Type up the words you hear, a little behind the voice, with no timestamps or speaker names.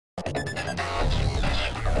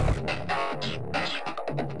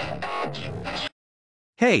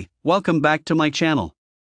Hey, welcome back to my channel.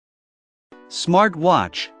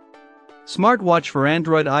 Smartwatch. Smartwatch for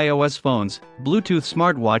Android iOS phones. Bluetooth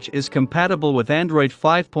smartwatch is compatible with Android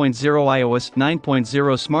 5.0 iOS 9.0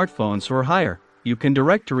 smartphones or higher. You can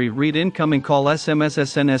directory read incoming call SMS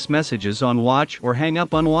SNS messages on watch or hang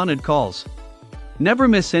up unwanted calls. Never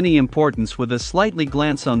miss any importance with a slightly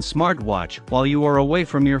glance on smartwatch while you are away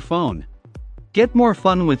from your phone. Get more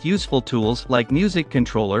fun with useful tools like music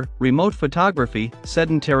controller, remote photography,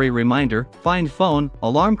 sedentary reminder, find phone,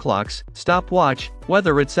 alarm clocks, stopwatch,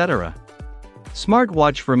 weather, etc.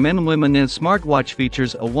 Smartwatch for men and women. Smartwatch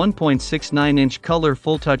features a 1.69-inch color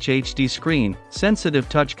full-touch HD screen, sensitive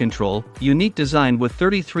touch control, unique design with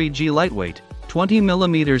 33G lightweight,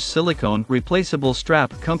 20mm silicone replaceable strap,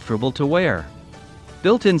 comfortable to wear.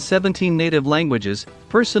 Built-in 17 native languages,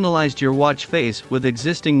 personalized your watch face with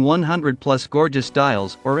existing 100+ gorgeous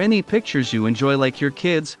dials or any pictures you enjoy like your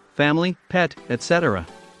kids, family, pet, etc.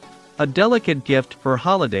 A delicate gift for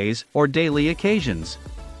holidays or daily occasions.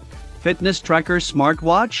 Fitness tracker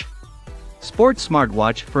smartwatch? Sports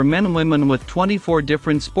smartwatch for men and women with 24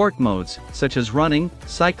 different sport modes, such as running,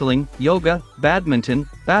 cycling, yoga, badminton,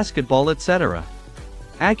 basketball, etc.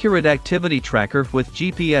 Accurate activity tracker with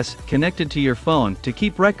GPS connected to your phone to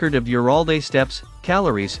keep record of your all-day steps,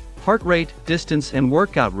 calories, heart rate, distance and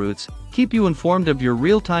workout routes, keep you informed of your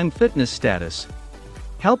real-time fitness status.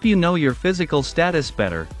 Help you know your physical status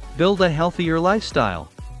better, build a healthier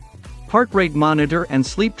lifestyle. Heart rate monitor and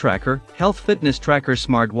sleep tracker. Health fitness tracker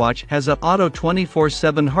smartwatch has a auto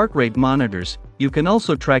 24/7 heart rate monitors. You can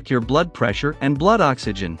also track your blood pressure and blood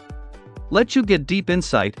oxygen. Let you get deep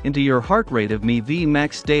insight into your heart rate of MEV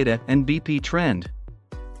max data and BP trend.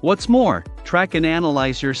 What's more, track and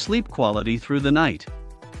analyze your sleep quality through the night.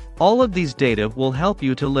 All of these data will help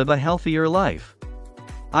you to live a healthier life.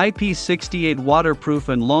 IP68 waterproof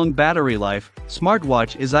and long battery life.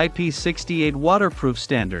 Smartwatch is IP68 waterproof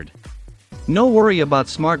standard. No worry about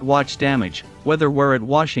smartwatch damage, whether wear it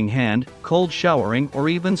washing hand, cold showering or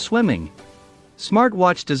even swimming.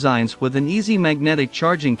 Smartwatch designs with an easy magnetic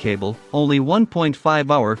charging cable, only 1.5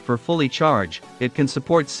 hour for fully charge. It can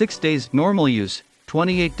support 6 days normal use,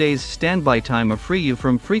 28 days standby time, free you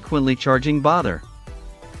from frequently charging bother.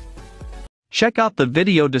 Check out the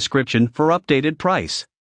video description for updated price.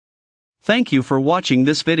 Thank you for watching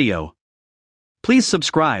this video. Please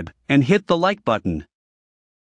subscribe and hit the like button.